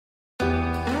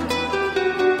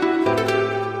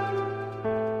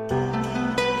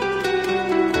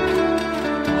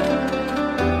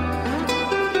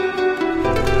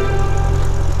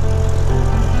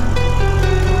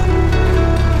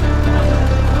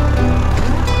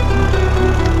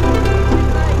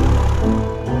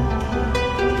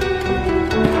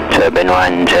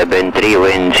7173,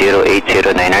 wind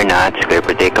 0809 knots, clear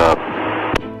for takeoff.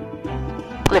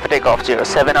 Clear for takeoff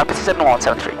 07, RPC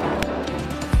 7173.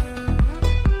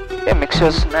 Okay,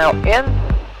 mixers now in,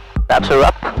 flaps are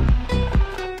up.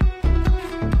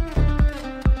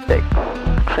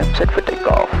 Trim set for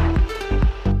takeoff.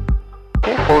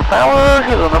 Okay, full power,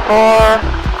 heels on the floor.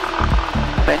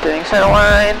 Maintaining center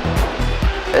line.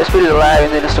 Airspeed is alive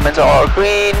and the instruments are all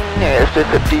green. Airspeed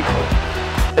 50,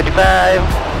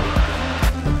 35,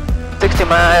 60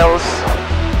 miles,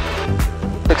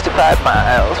 65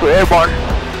 miles. We're airborne.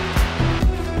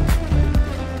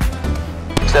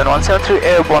 7173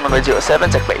 airborne on the 07,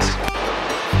 check base.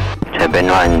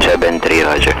 7173,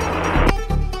 roger.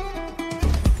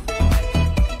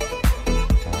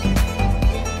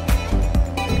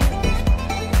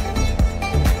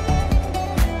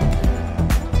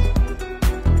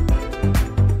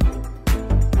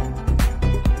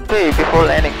 Okay, before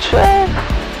landing check,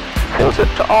 filter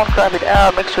to on, grab it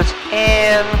out, make sure it's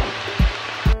in,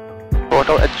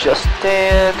 photo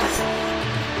adjusted.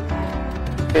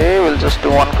 Okay, we'll just do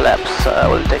one flaps,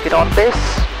 we'll take it on base.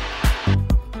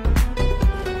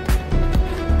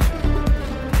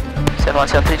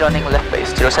 7173 joining left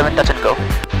base, 07 touch and go.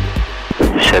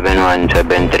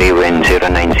 7173, wind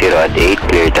 090 at 8,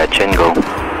 clear touch and go.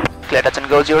 Clear touch and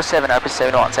go, 07 RP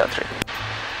 7173.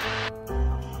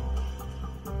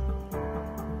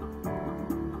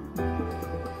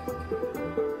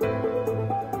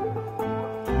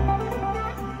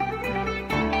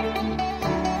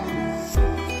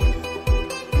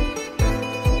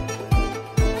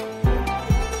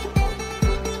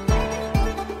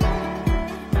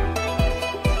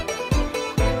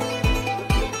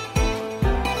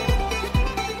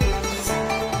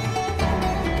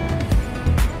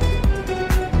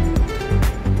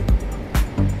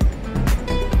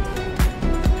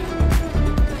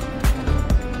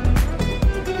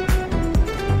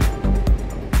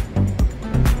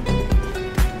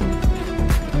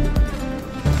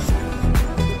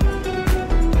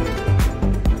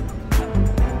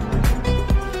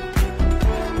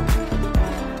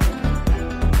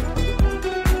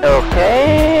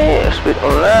 Okay, airspeed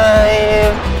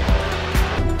alive.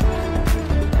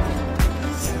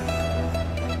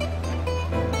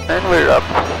 And we're up.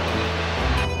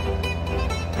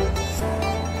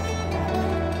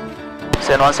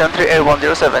 7173 Air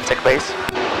 107, check base.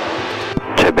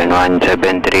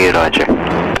 7173, roger.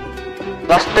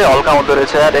 Last day all count to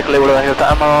reach at a level of the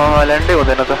island with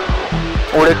another.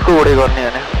 Udi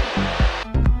गर्ने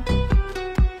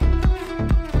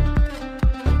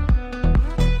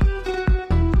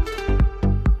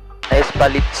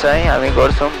यसपालि चाहिँ हामी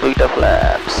गर्छौं दुईटा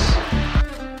फ्ल्याप्स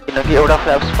किनकि एउटा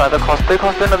फ्ल्याप्स फादा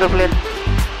खस्दैन त्यो plane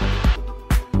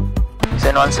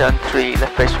 7173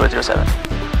 left base 407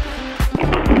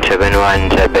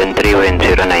 7173 wind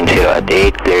 090 at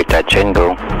 8 clear touch and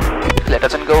go. Clear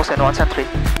touch and go 7173.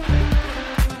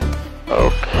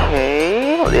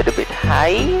 Okay, a little bit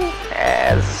high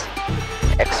as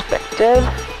expected.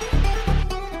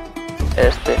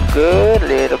 Airspeed good,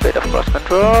 little bit of cross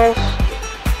controls.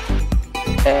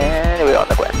 And we're on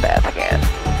the grand path again.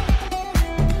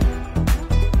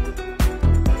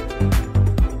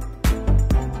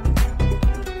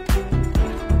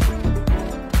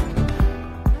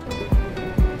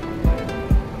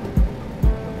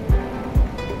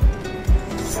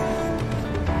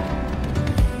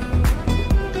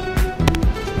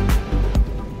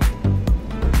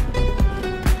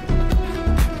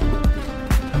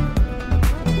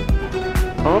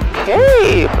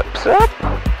 Okay, flips up.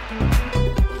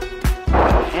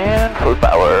 And full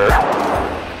power.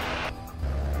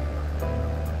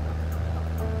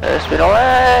 Airspeed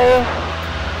alive.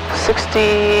 60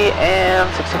 and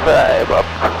 65 up.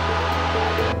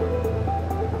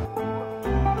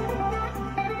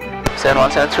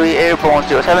 7173 airborne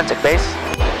 07, check base.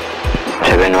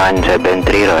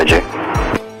 7173, roger.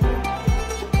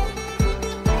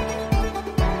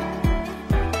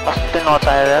 Still not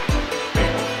tired.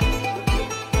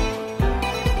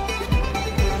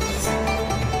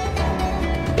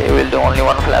 We'll do only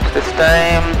one flap this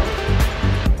time.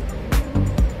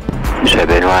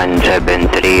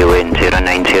 7173 wind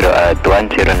 090 at 10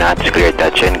 knots clear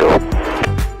touch and go.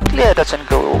 Clear touch and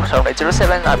go. Sound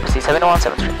 807 RPC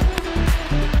 7173.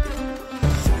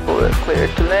 We're clear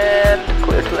to land.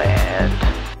 Clear to land.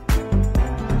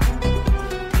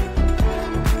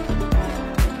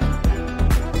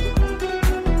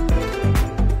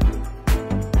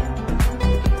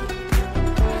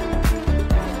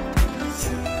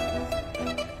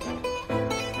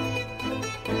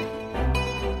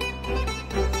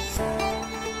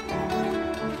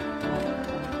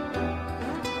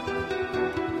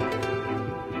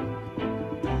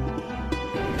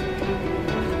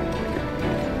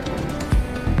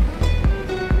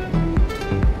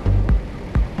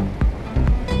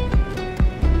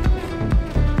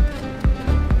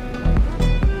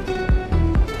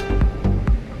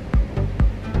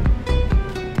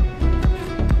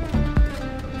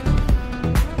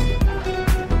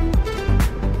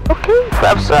 Okay,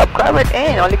 flaps up, grab it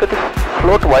in, अलिकति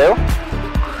float भयो.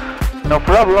 No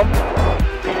problem.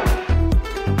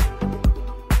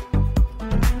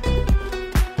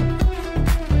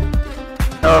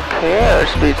 Okay,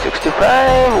 airspeed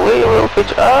 65, we will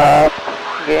pitch up,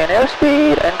 gain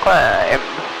airspeed and climb.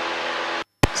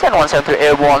 Send 173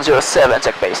 airborne 07,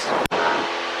 check base.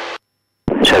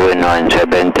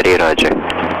 7173, roger.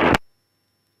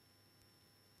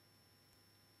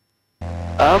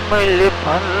 मैले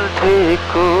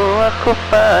भन्थेको आँखो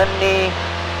पानी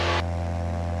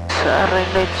साह्रै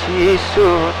नै चिसो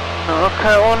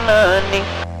नखाऊ नानी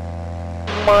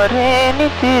मरे नि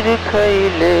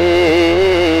तिर्खैले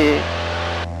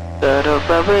तर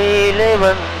बाबैले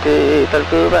भन्थे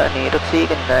तलको बानी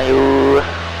रक्सीकन आयो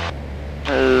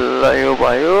ल यो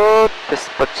भयो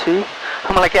त्यसपछि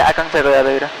मलाई के आकांक्षा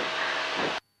रह्यो र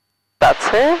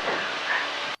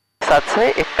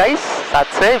 721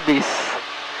 720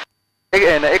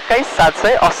 हैन 21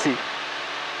 780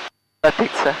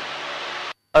 ठिक छ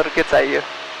अरु के चाहियो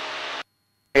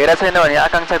हेरा छैन भने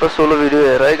आकांक्षाको सोलो भिडियो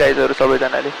हेर है गाइजहरु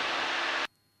सबैजनाले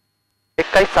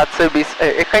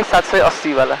 21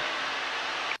 780 वाला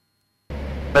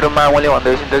मेरो मामुले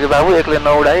भन्दै थियो कि बाबु एक्लै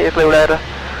उडाएर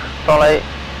तँलाई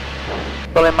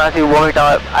माथि वमिट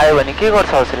आयो भने के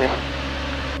गर्छ उसले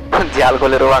झ्याल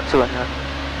खोलेर वाक्छु भन्नु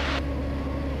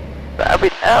Grab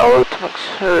it out, make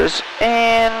sure it's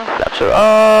in, flaps are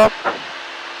up.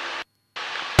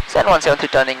 Send 173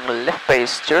 turning left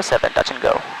base 07, touch and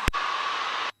go.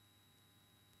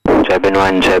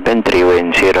 7173,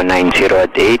 wind 090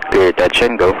 at 8, clear touch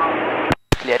and go.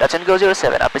 Clear touch and go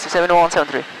 07, RPC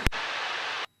 7173.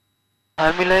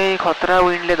 हामीलाई खतरा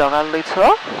विन्डले धगाल्दै छ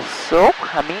सो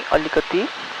हामी अलिकति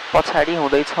पछाडी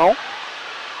हुँदै छौं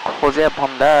खोजे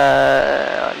भन्दा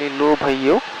अलि लो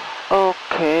भयो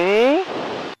Okay.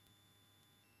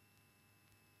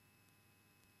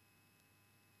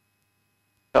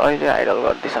 अहिले आइडल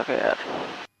गरिदिसके यार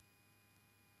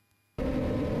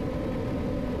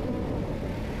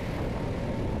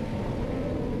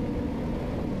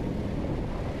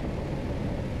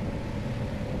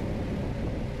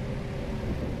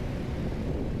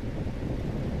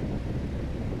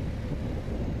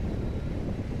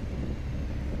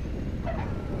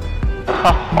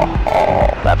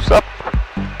Flaps up.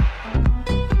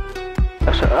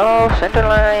 Flaps are off, center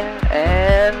line,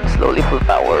 and slowly full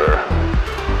power.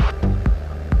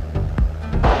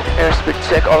 Airspeed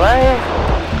check alive.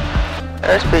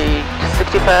 Airspeed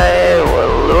 65,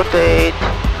 we'll rotate.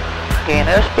 Gain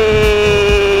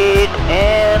airspeed,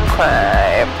 and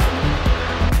climb.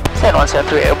 Send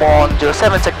 173 airborne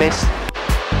 07, check base.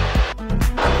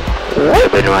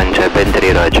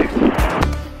 7173, roger.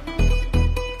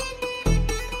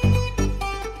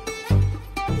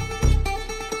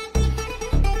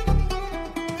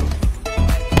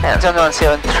 And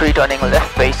 7173 turning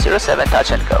left base 07,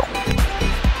 touch and go.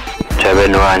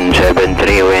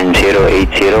 7173, wind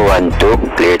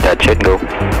 08012, clear touch and go.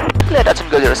 Clear touch and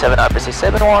go 07, RPC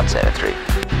 7173.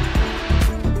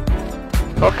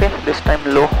 Okay, this time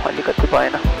low, alikati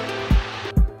bhayena.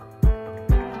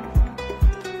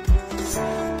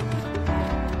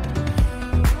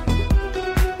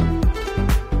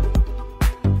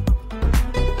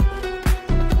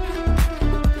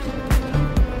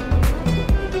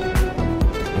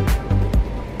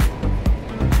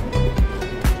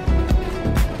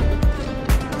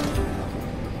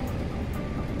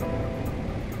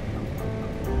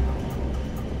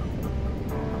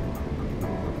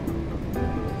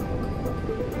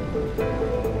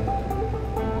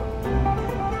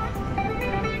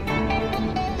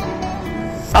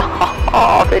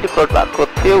 Very good back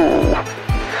with you.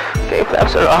 Okay,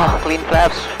 flaps are clean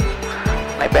flaps.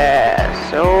 My bad.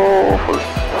 So full.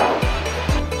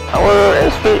 Our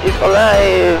airspeed is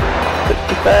alive.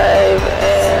 55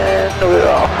 and we're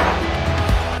off.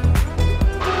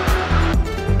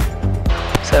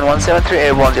 Send 173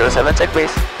 airborne 07, check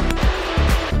base.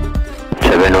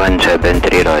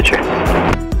 7173, roger.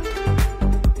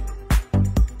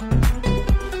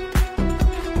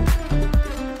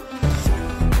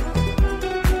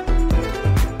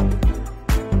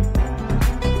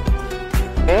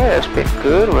 Airspeed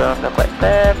good, we're on the flight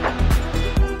path.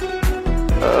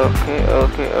 Okay,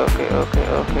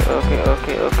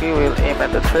 we'll aim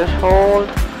at the threshold.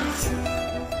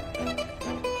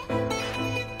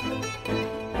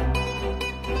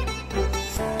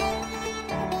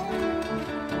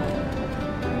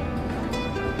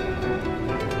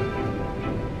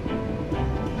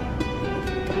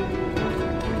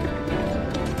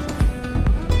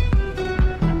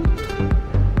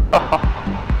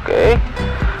 Okay,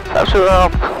 flaps are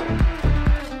up.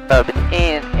 Up and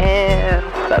in and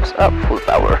flaps up, full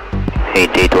power.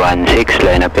 8816,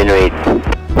 line up and wait.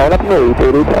 Line up and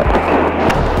wait,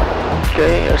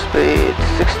 Okay, airspeed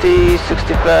 60,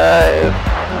 65,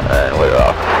 and we're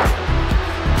off.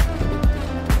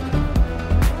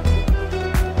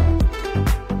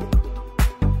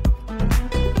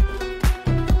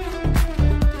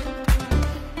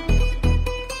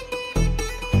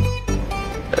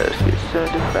 Airspeed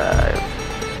 75.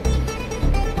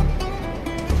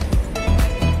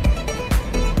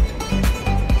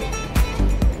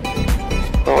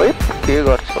 Oh, wait, okay,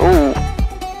 got oh.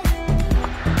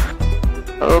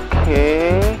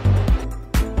 Okay.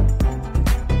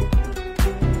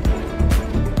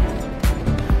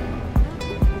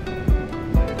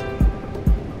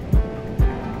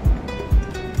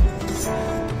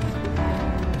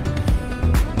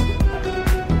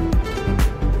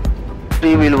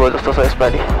 Three-wheel was also size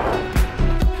buddy.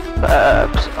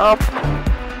 Flaps up.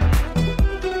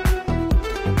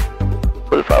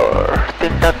 Full power.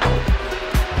 Think that.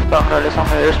 Long rally song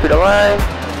airspeed alive.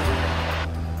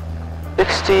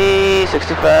 60,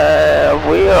 65,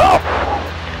 we're off.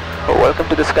 Welcome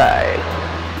to the sky.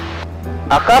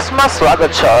 Akasma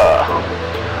swagat cha.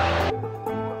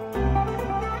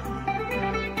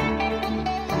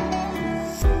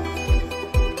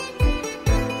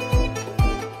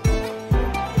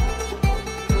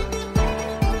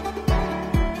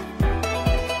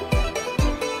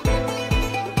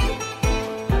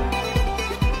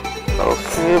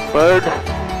 Okay, bird.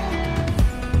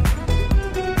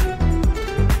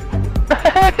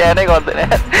 Standing on the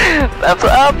net. That's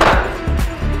up.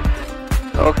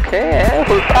 Okay,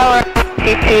 full power.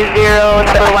 T20,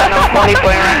 number 1 on 40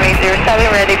 point runway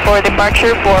 07, ready for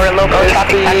departure for local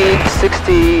traffic Airspeed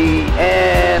 60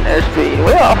 and airspeed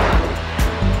way off.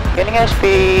 Gaining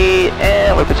airspeed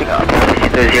and we're pitching off.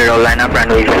 20, line up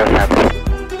runway 07.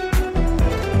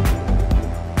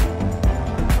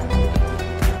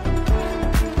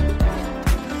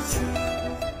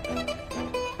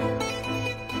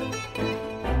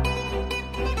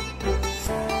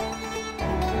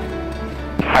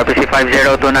 RPC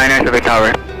 5029 Sovit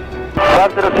Tower.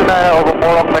 5029 over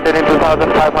Moloch, maintaining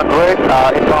 2500,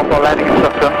 inform for landing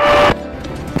instruction.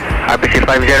 RPC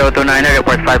 5029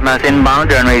 report 5 miles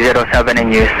inbound, runway 07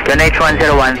 in use. QNH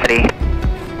 1013.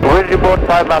 Wind report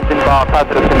 5 miles inbound,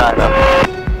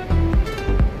 5029.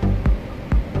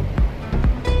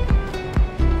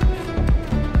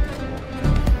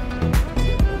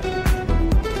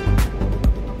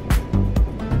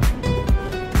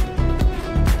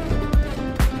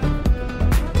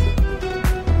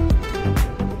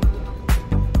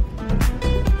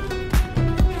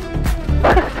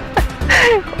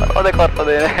 The corpo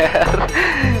de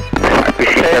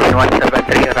RPC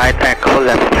 7173, right tackle,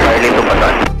 left Charlie to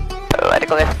button.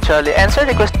 Radical left Charlie. Answer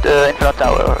request in front of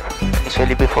tower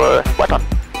initially before button.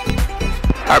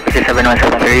 RPC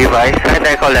 7173, revise, right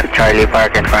tackle, left Charlie,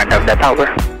 park in front of the tower.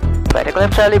 Radical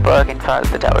left Charlie, park in front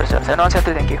of the tower.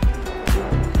 7173, thank you.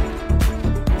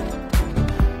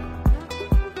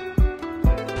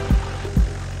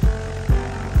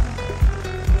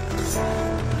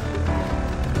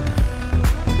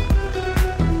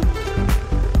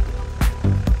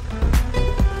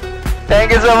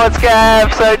 Thank you so much,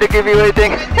 Cap. Sorry to keep you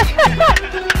waiting.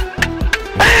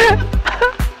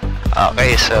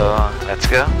 Okay, so let's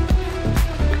go.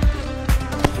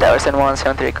 Tower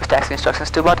 7173, request taxi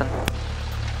instructions to button.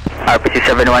 RPC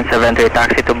 7173,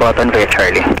 taxi to button via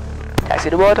Charlie. Taxi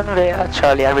to button via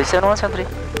Charlie, RPC 7173.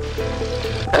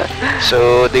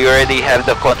 So do you already have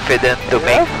the confidence to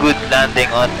make good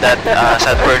landing on that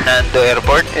San Fernando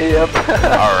airport? Yep.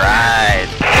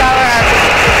 Alright. Tower RPC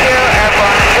 20,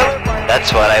 airborne.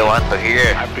 That's what I want to hear.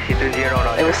 RPC 20,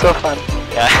 It was so fun.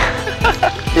 Yeah.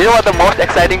 You know what the most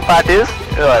exciting part is?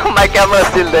 What? My camera is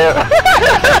still there.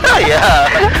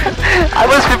 Yeah. I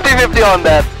was 50-50 on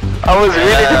that. I was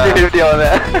really 50-50 on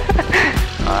that.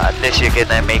 At least you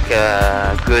can make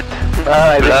a good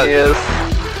I vlog. think yes.